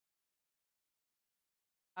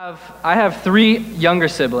I have three younger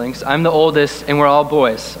siblings. I'm the oldest, and we're all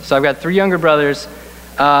boys. So I've got three younger brothers,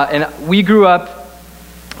 and we grew up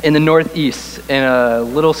in the Northeast in a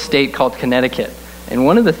little state called Connecticut. And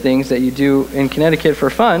one of the things that you do in Connecticut for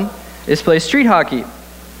fun is play street hockey.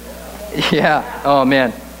 Yeah. Oh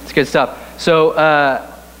man, it's good stuff. So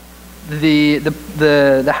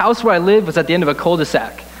the house where I lived was at the end of a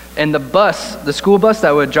cul-de-sac, and the school bus that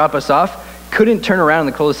would drop us off, couldn't turn around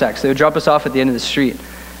in the cul-de-sac, so they would drop us off at the end of the street.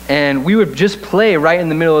 And we would just play right in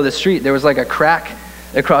the middle of the street. There was like a crack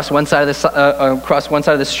across one side of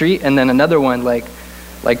the street, and then another one like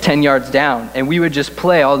 10 yards down. And we would just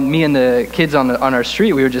play. Me and the kids on our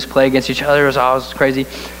street, we would just play against each other. It was always crazy.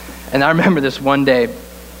 And I remember this one day.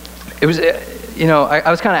 It was,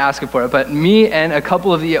 I was kind of asking for it, but me and a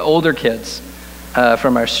couple of the older kids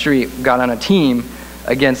from our street got on a team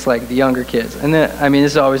against like the younger kids. And then,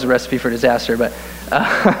 this is always a recipe for disaster, but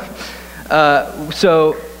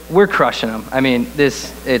so we're crushing them.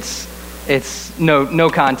 It's no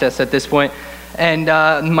contest at this point. And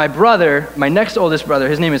my next oldest brother,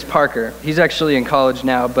 his name is Parker. He's actually in college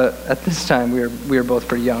now, but at this time we were both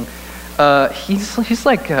pretty young. He's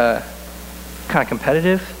like kind of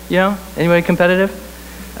competitive, Anybody competitive?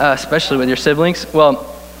 Especially with your siblings. Well,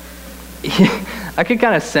 I could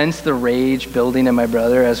kind of sense the rage building in my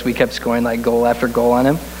brother as we kept scoring like goal after goal on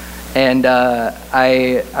him. And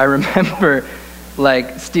I remember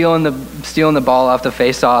like stealing the ball off the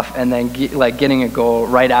face-off and then getting a goal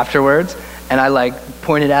right afterwards. And I like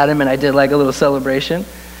pointed at him and I did like a little celebration.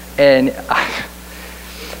 And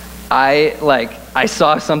I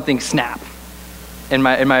saw something snap in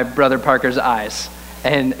my brother Parker's eyes.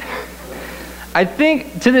 And I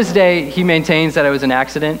think to this day he maintains that it was an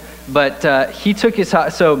accident. But he took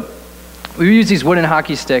so we use these wooden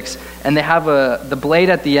hockey sticks, and they have the blade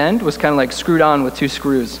at the end was kind of like screwed on with two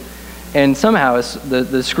screws. And somehow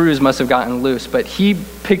the screws must have gotten loose, but he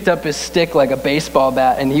picked up his stick like a baseball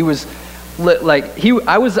bat, and he was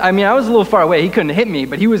I was a little far away. He couldn't hit me,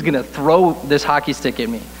 but he was going to throw this hockey stick at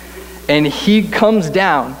me. And he comes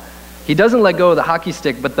down. He doesn't let go of the hockey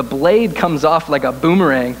stick, but the blade comes off like a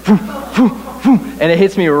boomerang, and it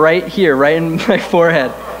hits me right here, right in my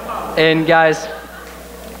forehead. And guys,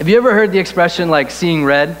 have you ever heard the expression like seeing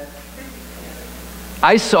red?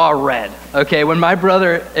 I saw red, okay? When my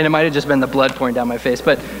brother, and it might have just been the blood pouring down my face,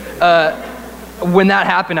 but when that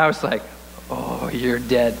happened, I was like, oh, you're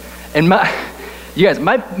dead. And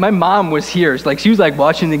my mom was here. Like, she was like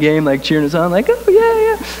watching the game, like cheering us on, like, oh,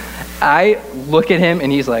 yeah. I look at him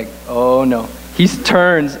and he's like, oh no. He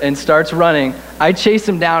turns and starts running. I chase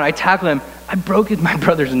him down, I tackle him. I broke my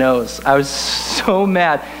brother's nose. I was so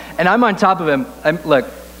mad. And I'm on top of him. Look,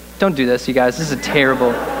 don't do this, you guys. This is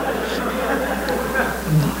terrible.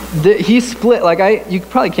 He split, you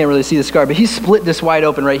probably can't really see the scar, but he split this wide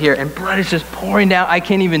open right here, and blood is just pouring down. I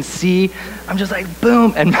can't even see. I'm just like,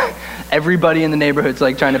 boom. And everybody in the neighborhood's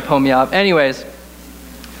like trying to pull me off. Anyways,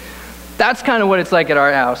 that's kind of what it's like at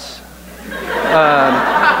our house.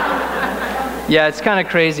 Yeah, it's kind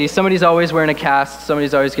of crazy. Somebody's always wearing a cast.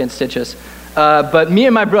 Somebody's always getting stitches. But me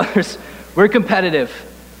and my brothers, we're competitive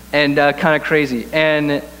and kind of crazy.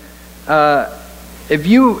 And if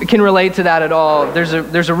you can relate to that at all, there's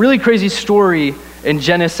a really crazy story in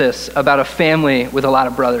Genesis about a family with a lot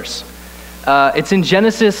of brothers. It's in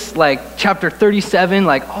Genesis chapter 37,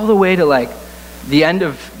 all the way to the end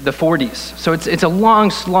of the 40s. So it's a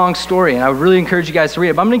long story, and I would really encourage you guys to read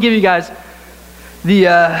it. But I'm going to give you guys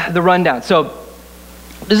the rundown. So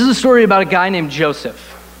this is a story about a guy named Joseph.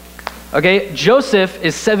 Okay, Joseph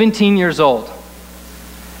is 17 years old,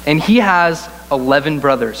 and he has 11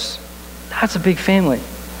 brothers. That's a big family.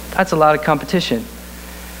 That's a lot of competition.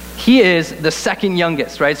 He is the second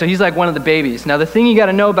youngest, right? So he's like one of the babies. Now, the thing you got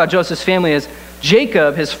to know about Joseph's family is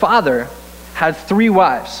Jacob, his father, had 3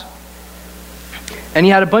 wives. And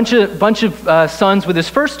he had a bunch of sons with his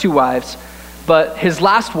first 2 wives, but his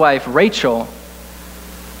last wife, Rachel,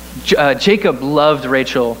 Jacob loved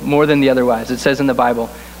Rachel more than the other wives, it says in the Bible.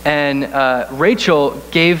 And Rachel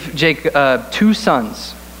gave Jacob 2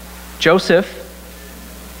 sons, Joseph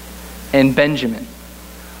and Benjamin.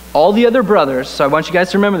 All the other brothers, so I want you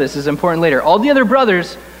guys to remember this is important later, all the other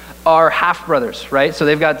brothers are half-brothers, right? So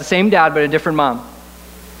they've got the same dad but a different mom.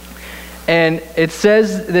 And it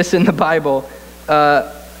says this in the Bible,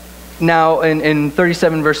 now in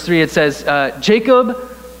 37 verse 3, it says, Jacob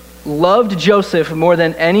loved Joseph more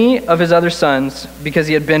than any of his other sons because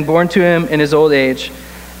he had been born to him in his old age,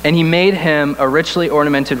 and he made him a richly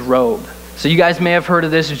ornamented robe. So you guys may have heard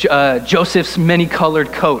of this, Joseph's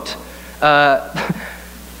many-colored coat.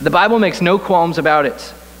 The Bible makes no qualms about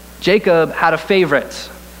it. Jacob had a favorite.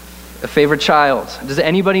 A favorite child. Does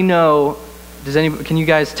anybody know, can you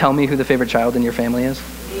guys tell me who the favorite child in your family is?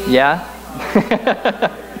 Yeah?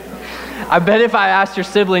 I bet if I asked your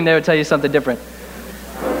sibling, they would tell you something different.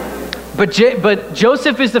 But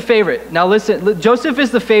Joseph is the favorite. Now listen, Joseph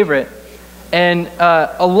is the favorite, and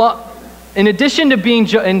in addition to being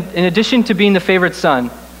the favorite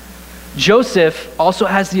son, Joseph also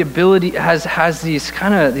has the ability, has these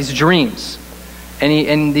dreams,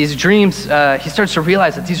 and these dreams, he starts to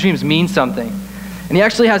realize that these dreams mean something, and he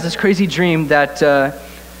actually has this crazy dream that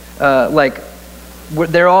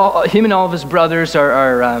they're all, him and all of his brothers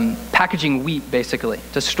are packaging wheat basically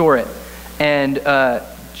to store it, and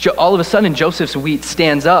all of a sudden Joseph's wheat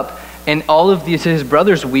stands up, and all of his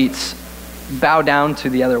brothers' wheats bow down to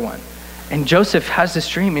the other one. And Joseph has this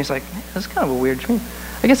dream, and he's like, man, that's kind of a weird dream.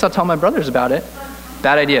 I guess I'll tell my brothers about it.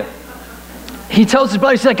 Bad idea. He tells his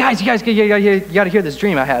brothers, he's like, guys, you got to hear this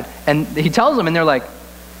dream I had. And he tells them, and they're like,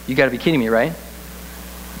 you got to be kidding me, right?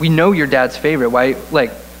 We know your dad's favorite. Why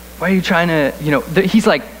are you trying to, he's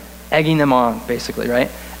like egging them on, basically, right?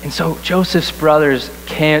 And so Joseph's brothers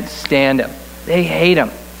can't stand him. They hate him.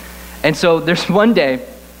 And so there's one day,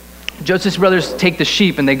 Joseph's brothers take the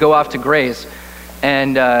sheep and they go off to graze.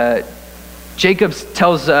 And Jacob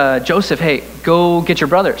tells Joseph, hey, go get your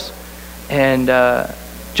brothers. And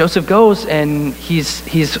Joseph goes, and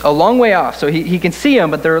he's a long way off. So he can see them,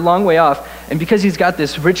 but they're a long way off. And because he's got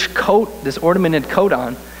this rich coat, this ornamented coat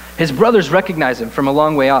on, his brothers recognize him from a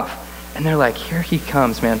long way off. And they're like, here he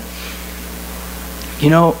comes, man.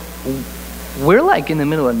 We're like in the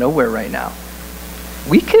middle of nowhere right now.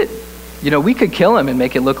 We could kill him and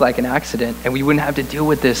make it look like an accident, and we wouldn't have to deal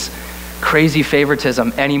with this crazy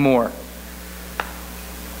favoritism anymore.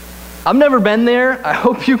 I've never been there. I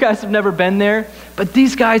hope you guys have never been there. But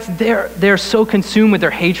these guys, they're so consumed with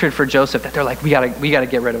their hatred for Joseph that they're like, we gotta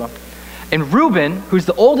get rid of him. And Reuben, who's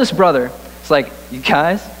the oldest brother, is like, you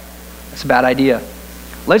guys, that's a bad idea.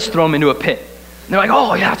 Let's throw him into a pit. And they're like,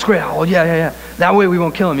 oh yeah, that's great. Oh yeah. That way we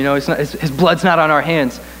won't kill him. His blood's not on our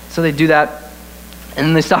hands. So they do that. And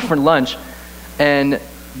then they stop for lunch, and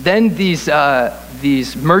then these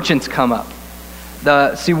merchants come up.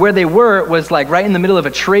 Where they were was like right in the middle of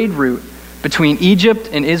a trade route between Egypt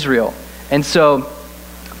and Israel, and so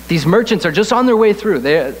these merchants are just on their way through.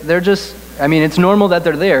 They're just, it's normal that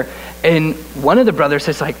they're there. And one of the brothers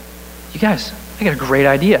says like, you guys, I got a great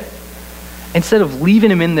idea. Instead of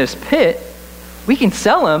leaving him in this pit, we can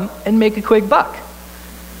sell him and make a quick buck.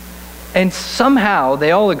 And somehow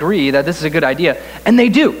they all agree that this is a good idea. And they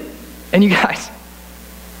do. And you guys,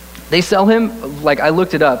 they sell him, like I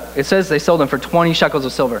looked it up. It says they sold him for 20 shekels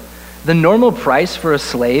of silver. The normal price for a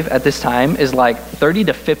slave at this time is like 30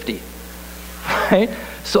 to 50. Right?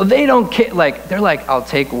 So they don't care. They're like, I'll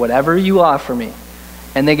take whatever you offer me.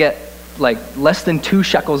 And they get like less than 2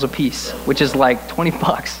 shekels a piece, which is like 20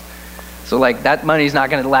 bucks. So like that money's not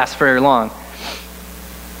going to last very long.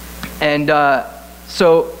 And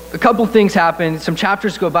so a couple things happen, some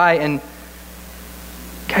chapters go by, and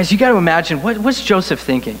guys, you got to imagine, what's Joseph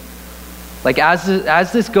thinking? Like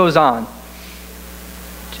as this goes on,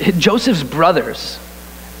 Joseph's brothers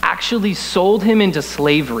actually sold him into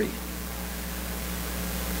slavery.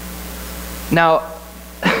 Now,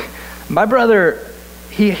 my brother,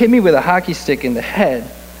 he hit me with a hockey stick in the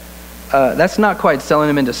head. That's not quite selling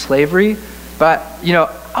him into slavery, but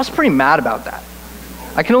I was pretty mad about that.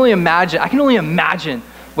 I can only imagine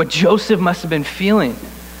what Joseph must have been feeling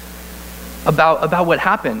about what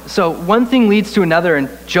happened. So one thing leads to another, and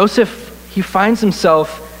Joseph, he finds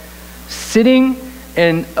himself sitting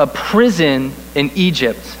in a prison in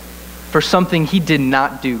Egypt for something he did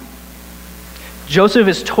not do. Joseph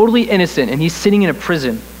is totally innocent, and he's sitting in a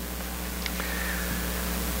prison.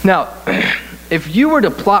 Now, if you were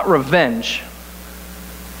to plot revenge,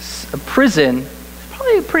 a prison is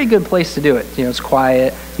probably a pretty good place to do it. It's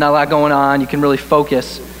quiet, not a lot going on, you can really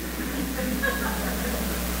focus.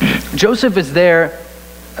 Joseph is there.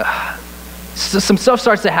 Some stuff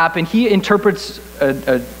starts to happen. He interprets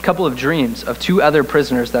a couple of dreams of 2 other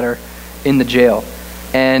prisoners that are in the jail.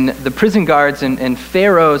 And the prison guards and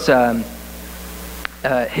Pharaoh's,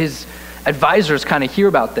 his advisors kind of hear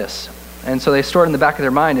about this. And so they store it in the back of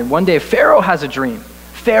their mind. And one day Pharaoh has a dream.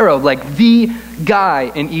 Pharaoh, like the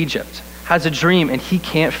guy in Egypt, has a dream and he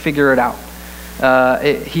can't figure it out.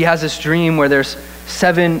 He has this dream where there's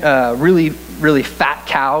 7 really, really fat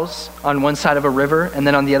cows on one side of a river, and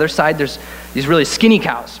then on the other side there's these really skinny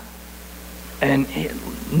cows. And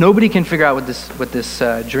nobody can figure out what this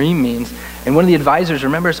dream means. And one of the advisors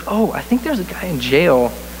remembers, oh, I think there's a guy in jail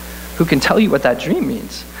who can tell you what that dream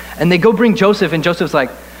means. And they go bring Joseph, and Joseph's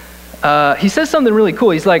like, he says something really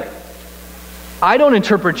cool. He's like, I don't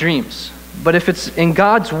interpret dreams, but if it's in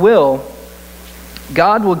God's will,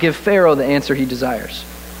 God will give Pharaoh the answer he desires.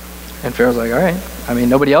 And Pharaoh's like, all right. I mean,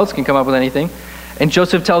 nobody else can come up with anything. And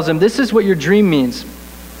Joseph tells him, this is what your dream means.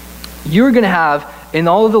 You're going to have, in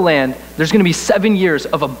all of the land, there's going to be 7 years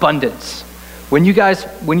of abundance. When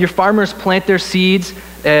your farmers plant their seeds,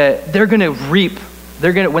 they're going to reap.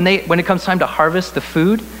 When it comes time to harvest the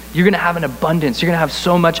food, you're going to have an abundance. You're going to have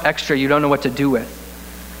so much extra you don't know what to do with.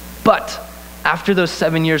 But after those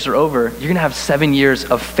 7 years are over, you're going to have 7 years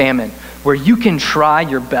of famine where you can try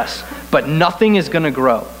your best, but nothing is going to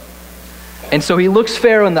grow. And so he looks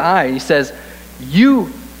Pharaoh in the eye. He says,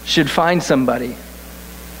 you should find somebody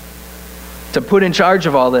to put in charge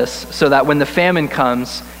of all this so that when the famine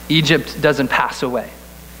comes, Egypt doesn't pass away.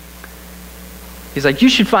 He's like, you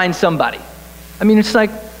should find somebody. I mean, it's like,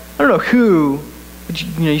 I don't know who, but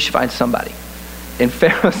you should find somebody. And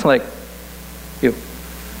Pharaoh's like, you.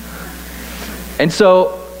 And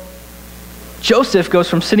so Joseph goes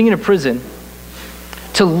from sitting in a prison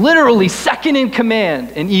to literally second in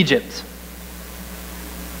command in Egypt.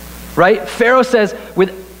 Right? Pharaoh says,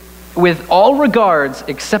 with all regards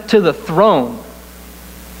except to the throne,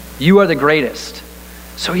 you are the greatest.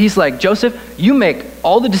 So he's like, Joseph, you make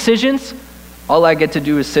all the decisions. All I get to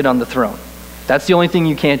do is sit on the throne. That's the only thing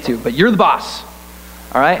you can't do, but you're the boss.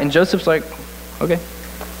 All right? And Joseph's like, okay,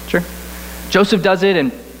 sure. Joseph does it,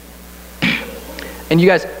 and you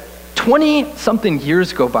guys, 20-something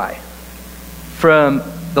years go by from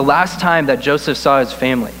the last time that Joseph saw his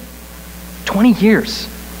family. 20 years.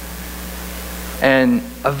 And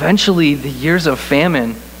eventually the years of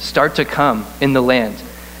famine start to come in the land.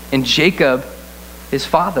 And Jacob, his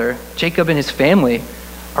father, Jacob and his family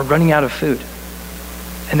are running out of food.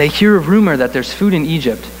 And they hear a rumor that there's food in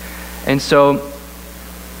Egypt. And so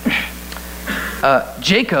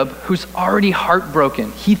Jacob, who's already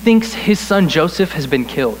heartbroken, he thinks his son Joseph has been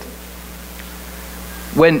killed.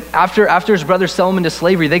 When after his brothers sell him into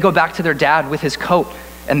slavery, they go back to their dad with his coat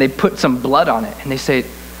and they put some blood on it. And they say,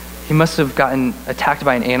 he must have gotten attacked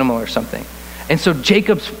by an animal or something. And so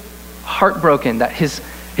Jacob's heartbroken that his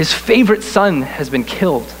favorite son has been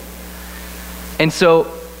killed. And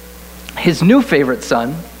so his new favorite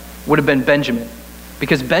son would have been Benjamin,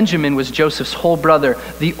 because Benjamin was Joseph's whole brother,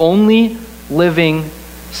 the only living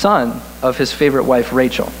son of his favorite wife,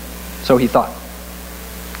 Rachel. So he thought.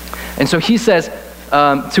 And so he says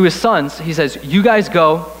to his sons, he says, you guys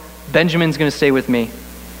go, Benjamin's going to stay with me.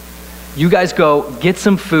 You guys go, get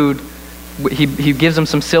some food. He gives them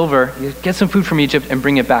some silver. Get some food from Egypt and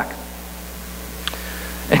bring it back.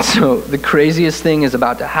 And so the craziest thing is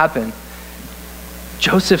about to happen.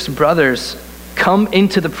 Joseph's brothers come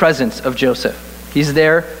into the presence of Joseph. He's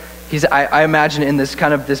there. I imagine in this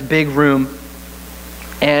big room.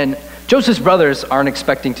 And Joseph's brothers aren't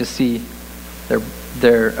expecting to see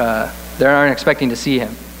they aren't expecting to see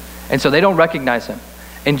him. And so they don't recognize him.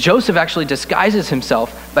 And Joseph actually disguises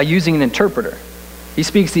himself by using an interpreter. He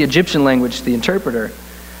speaks the Egyptian language to the interpreter,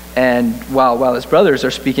 and while his brothers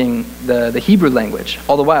are speaking the Hebrew language,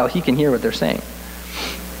 all the while he can hear what they're saying.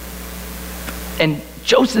 And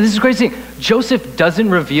Joseph, this is crazy. Joseph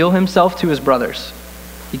doesn't reveal himself to his brothers.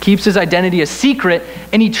 He keeps his identity a secret,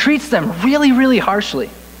 and he treats them really, really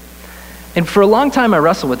harshly. And for a long time I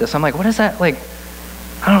wrestled with this. I'm like, what is that? Like,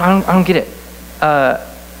 I don't get it.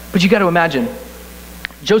 But you got to imagine,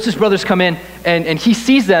 Joseph's brothers come in, and he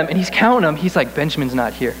sees them, and he's counting them. He's like, Benjamin's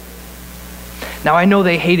not here. Now, I know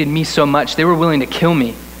they hated me so much, they were willing to kill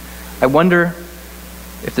me. I wonder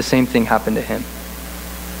if the same thing happened to him.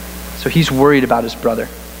 So he's worried about his brother.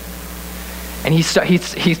 And he's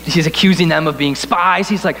accusing them of being spies.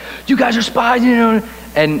 He's like, you guys are spies, you know.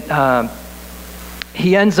 And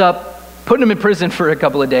he ends up putting him in prison for a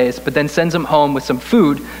couple of days, but then sends him home with some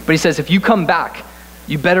food. But he says, if you come back,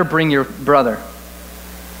 you better bring your brother,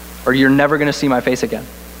 or you're never going to see my face again.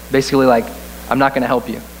 Basically like, I'm not going to help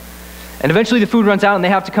you. And eventually the food runs out and they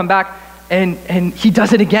have to come back, and he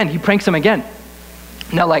does it again. He pranks him again.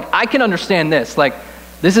 Now, like, I can understand this. Like,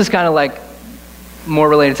 this is kind of like more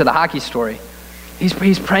related to the hockey story.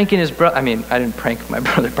 He's pranking his brother. I mean, I didn't prank my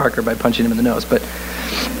brother Parker by punching him in the nose, but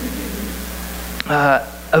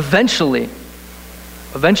eventually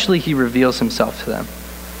he reveals himself to them.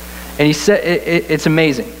 And he said, it's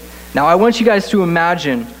amazing. Now, I want you guys to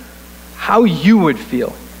imagine how you would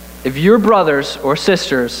feel if your brothers or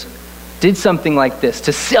sisters did something like this,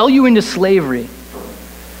 to sell you into slavery,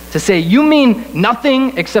 to say, you mean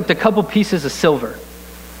nothing except a couple pieces of silver.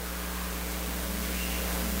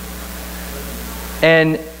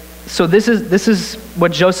 And so this is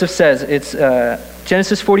what Joseph says. It's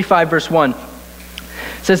Genesis 45, verse 1. It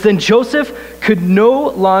says, then Joseph could no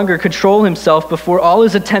longer control himself before all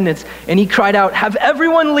his attendants, and he cried out, "Have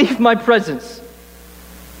everyone leave my presence."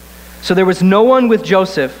 So there was no one with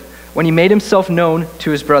Joseph when he made himself known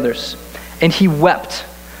to his brothers. And he wept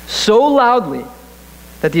so loudly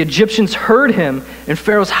that the Egyptians heard him, and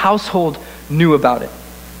Pharaoh's household knew about it.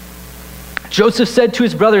 Joseph said to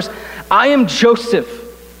his brothers, "I am Joseph.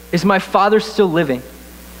 Is my father still living?"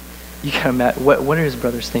 You can imagine, what are his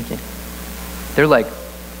brothers thinking? They're like,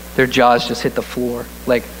 their jaws just hit the floor.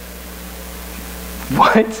 Like,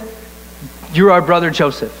 what? You're our brother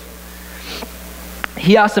Joseph.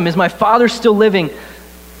 He asked them, "Is my father still living?"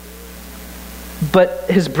 But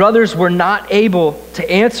his brothers were not able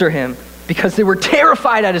to answer him because they were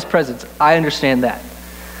terrified at his presence. I understand that.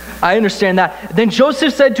 Then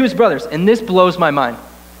Joseph said to his brothers, and this blows my mind.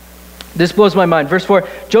 This blows my mind. Verse 4,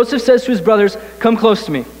 Joseph says to his brothers, "Come close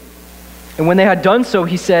to me." And when they had done so,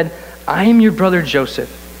 he said, "I am your brother Joseph,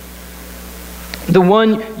 the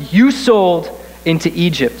one you sold into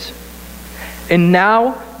Egypt. And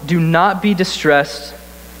now do not be distressed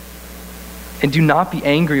and do not be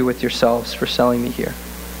angry with yourselves for selling me here.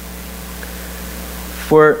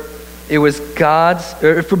 For it was because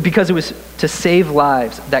it was to save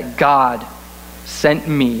lives that God sent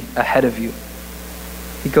me ahead of you."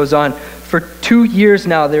 He goes on, "For 2 years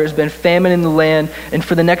now there has been famine in the land, and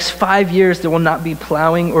for the next 5 years there will not be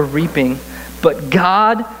plowing or reaping. But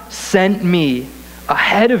God sent me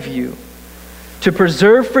ahead of you to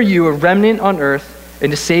preserve for you a remnant on earth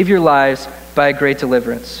and to save your lives by a great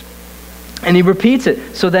deliverance." And he repeats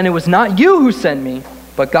it, "So then it was not you who sent me,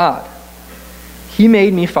 but God. He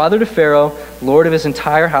made me father to Pharaoh, lord of his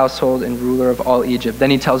entire household, and ruler of all Egypt." Then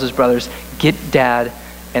he tells his brothers, "Get dad,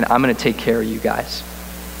 and I'm going to take care of you guys."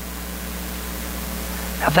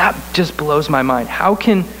 Now that just blows my mind. How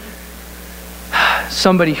can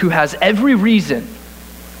somebody who has every reason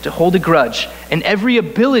to hold a grudge and every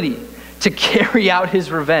ability to carry out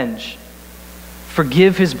his revenge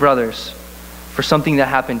forgive his brothers for something that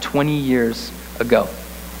happened 20 years ago?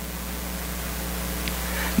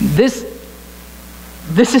 This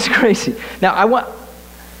is crazy. Now,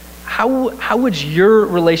 how would your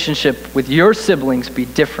relationship with your siblings be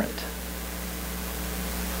different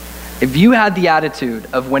if you had the attitude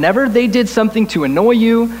of whenever they did something to annoy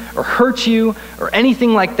you or hurt you or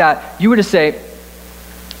anything like that, you were to say,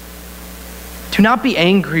 "Do not be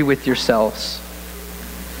angry with yourselves,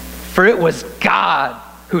 for it was God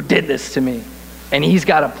who did this to me, and he's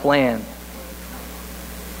got a plan."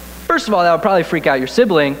 First of all, that would probably freak out your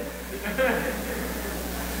sibling.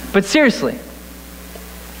 But seriously,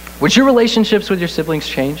 would your relationships with your siblings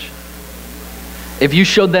change if you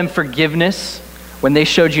showed them forgiveness when they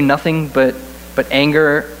showed you nothing but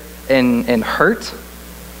anger and hurt?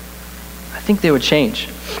 I think they would change.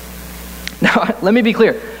 Now, let me be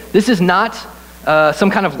clear. This is not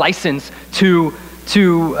some kind of license to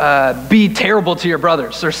be terrible to your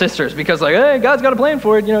brothers or sisters because, like, hey, God's got a plan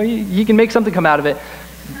for it. You know, he can make something come out of it.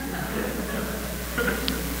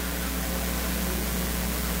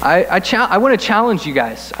 I want to challenge you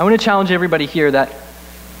guys. I want to challenge everybody here that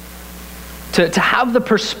to have the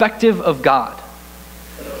perspective of God,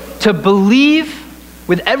 to believe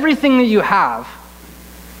with everything that you have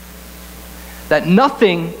that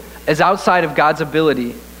nothing is outside of God's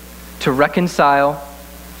ability to reconcile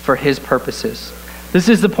for his purposes. This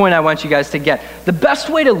is the point I want you guys to get. The best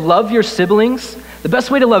way to love your siblings, the best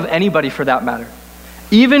way to love anybody for that matter,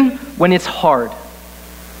 even when it's hard,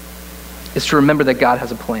 is to remember that God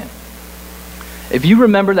has a plan. If you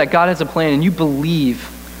remember that God has a plan and you believe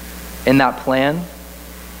in that plan,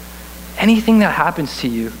 anything that happens to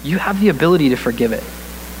you, you have the ability to forgive it.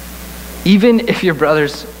 Even if your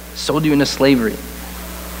brothers sold you into slavery,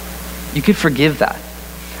 you could forgive that.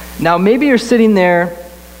 Now, maybe you're sitting there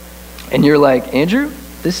and you're like, "Andrew,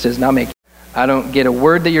 this does not make sense. I don't get a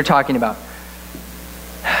word that you're talking about."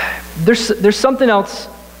 There's something else.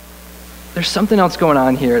 There's something else going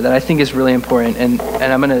on here that I think is really important, and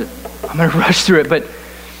I'm gonna rush through it, but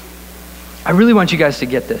I really want you guys to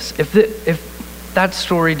get this. If that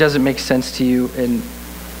story doesn't make sense to you and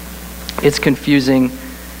it's confusing,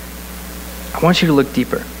 I want you to look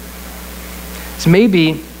deeper. So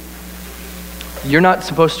maybe you're not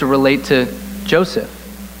supposed to relate to Joseph.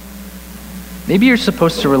 Maybe you're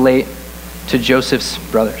supposed to relate to Joseph's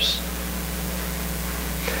brothers.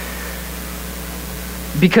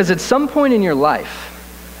 Because at some point in your life,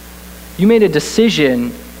 you made a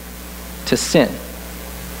decision to sin.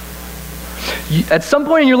 At some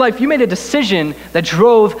point in your life, you made a decision that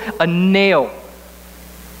drove a nail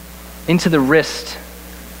into the wrist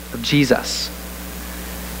of Jesus.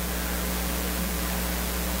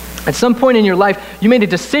 At some point in your life, you made a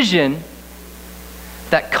decision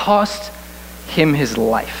that cost him his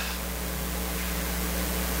life.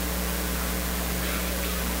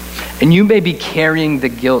 And you may be carrying the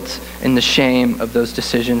guilt and the shame of those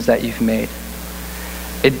decisions that you've made.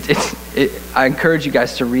 I encourage you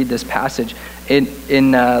guys to read this passage. In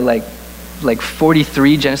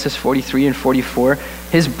 43, Genesis 43 and 44,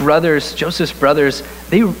 his brothers, Joseph's brothers,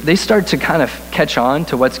 they start to kind of catch on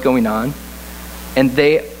to what's going on. And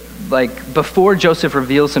before Joseph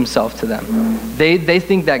reveals himself to them, they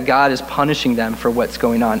think that God is punishing them for what's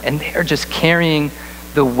going on. And they're just carrying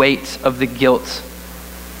the weight of the guilt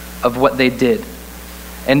of what they did.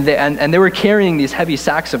 And they were carrying these heavy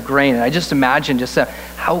sacks of grain. And I just imagine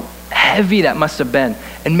how heavy that must have been.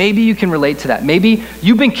 And maybe you can relate to that. Maybe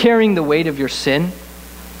you've been carrying the weight of your sin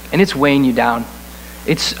and it's weighing you down.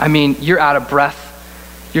 You're out of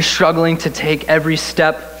breath. You're struggling to take every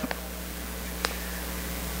step.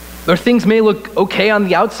 Or things may look okay on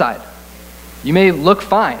the outside. You may look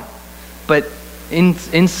fine. But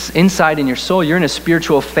inside in your soul, you're in a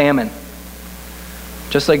spiritual famine.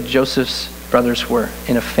 Just like Joseph's brothers were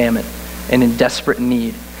in a famine and in desperate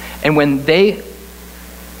need. And when they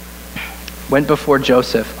went before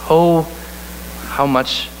Joseph, oh, how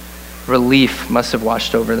much relief must have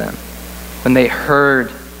washed over them when they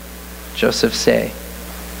heard Joseph say,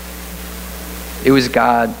 "It was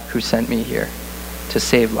God who sent me here to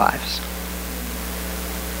save lives."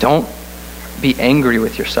 Don't be angry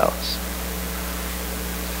with yourselves.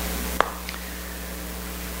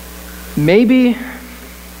 Maybe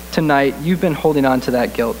tonight you've been holding on to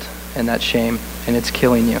that guilt and that shame, and it's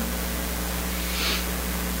killing you.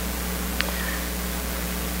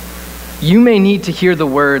 You may need to hear the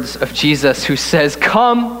words of Jesus who says,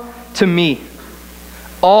 "Come to me,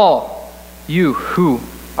 all you who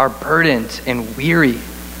are burdened and weary.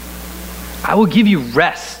 I will give you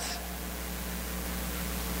rest.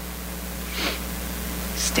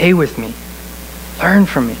 Stay with me. Learn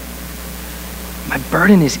from me. My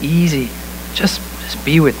burden is easy. Just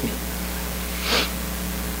be with me."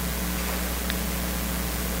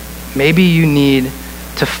 Maybe you need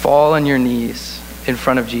to fall on your knees in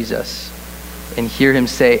front of Jesus and hear him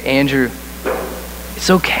say, "Andrew, it's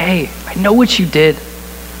okay. I know what you did.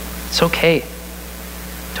 It's okay.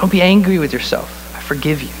 Don't be angry with yourself. I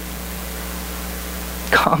forgive you.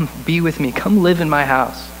 Come be with me. Come live in my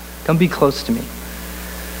house. Come be close to me."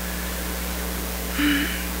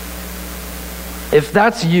 If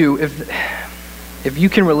that's you, if you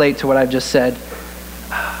can relate to what I've just said,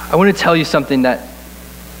 I want to tell you something that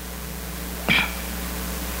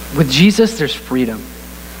with Jesus, there's freedom.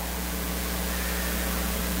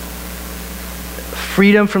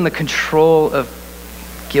 Freedom from the control of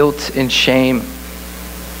guilt and shame.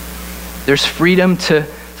 There's freedom to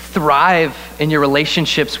thrive in your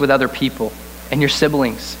relationships with other people and your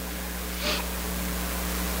siblings.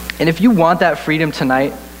 And if you want that freedom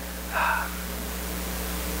tonight,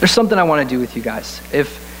 there's something I want to do with you guys.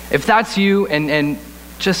 If that's you and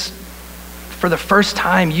just for the first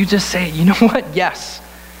time, you just say, "You know what? Yes,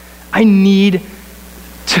 I need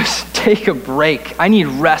to take a break. I need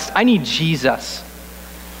rest. I need Jesus."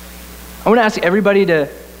 I want to ask everybody to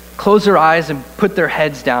close their eyes and put their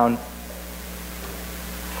heads down.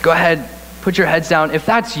 Go ahead, put your heads down. If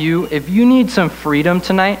that's you, if you need some freedom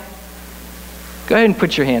tonight, go ahead and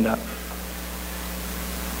put your hand up.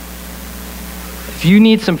 If you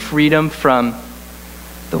need some freedom from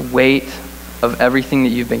the weight of everything that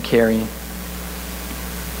you've been carrying,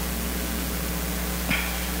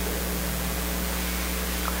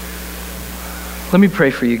 let me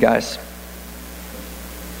pray for you guys.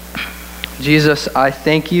 Jesus, I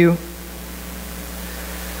thank you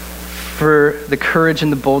for the courage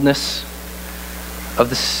and the boldness of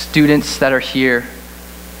the students that are here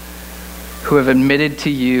who have admitted to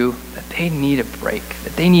you that they need a break,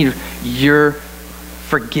 that they need your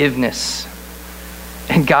forgiveness.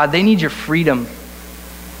 And God, they need your freedom.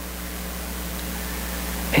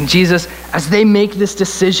 And Jesus, as they make this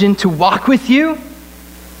decision to walk with you,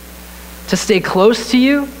 to stay close to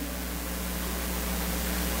you,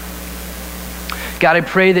 God, I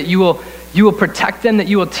pray that you will protect them, that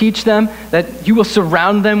you will teach them, that you will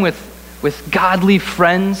surround them with godly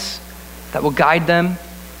friends that will guide them,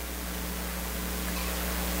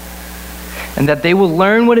 and that they will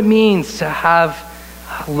learn what it means to have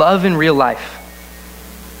love in real life.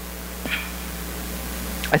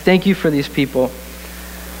 I thank you for these people,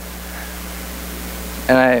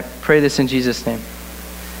 and I pray this in Jesus' name.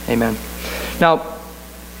 Amen. Now,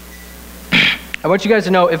 I want you guys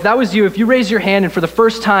to know, if that was you, if you raised your hand and for the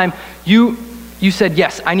first time you said,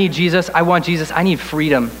 "Yes, I need Jesus, I want Jesus, I need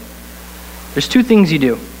freedom," there's two things you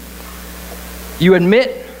do. You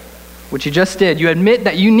admit which you just did. You admit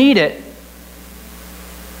that you need it.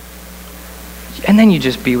 And then you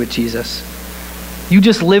just be with Jesus. You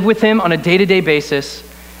just live with him on a day-to-day basis,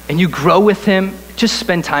 and you grow with him. Just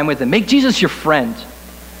spend time with him. Make Jesus your friend.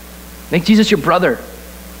 Make Jesus your brother.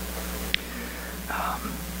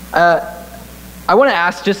 I want to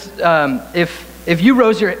ask just if you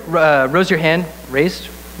raised your hand,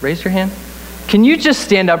 can you just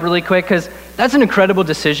stand up really quick? Because that's an incredible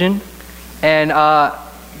decision, and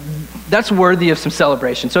that's worthy of some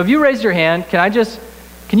celebration. So if you raised your hand, can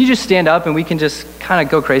you just stand up and we can just kind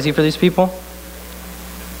of go crazy for these people?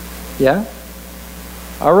 Yeah?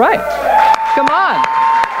 All right. Come on.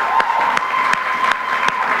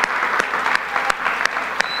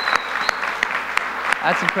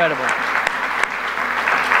 That's incredible.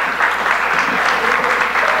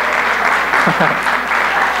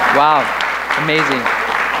 Wow. Amazing.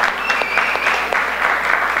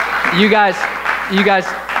 You guys,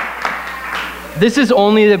 this is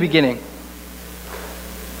only the beginning.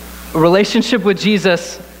 A relationship with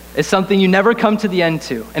Jesus is something you never come to the end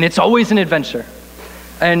to, and it's always an adventure.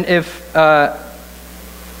 And if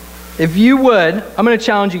you would, I'm going to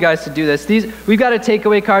challenge you guys to do this. We've got a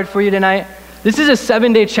takeaway card for you tonight. This is a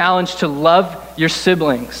 7-day challenge to love your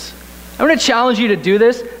siblings. I'm going to challenge you to do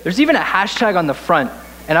this. There's even a hashtag on the front,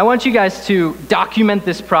 and I want you guys to document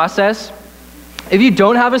this process. If you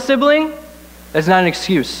don't have a sibling, that's not an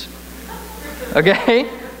excuse. Okay?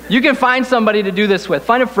 You can find somebody to do this with.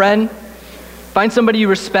 Find a friend, find somebody you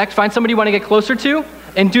respect, find somebody you want to get closer to,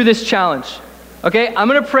 and do this challenge. Okay, I'm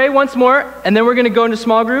going to pray once more, and then we're going to go into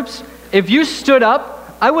small groups. If you stood up,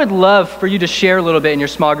 I would love for you to share a little bit in your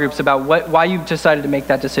small groups about why you decided to make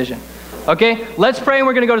that decision. Okay, let's pray, and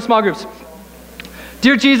we're going to go to small groups.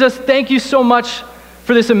 Dear Jesus, thank you so much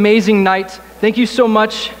for this amazing night. Thank you so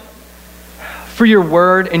much for your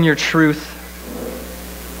word and your truth.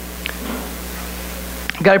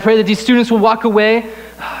 God, I pray that these students will walk away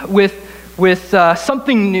with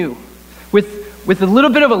something new, with a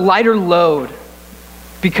little bit of a lighter load,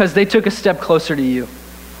 because they took a step closer to you.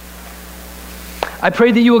 I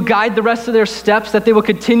pray that you will guide the rest of their steps, that they will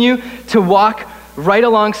continue to walk right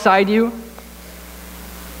alongside you,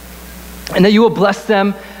 and that you will bless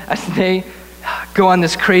them as they go on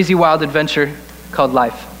this crazy, wild adventure called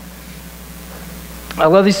life. I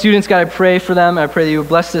love these students. God, I pray for them. I pray that you will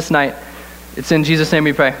bless this night. It's in Jesus' name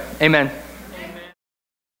we pray. Amen.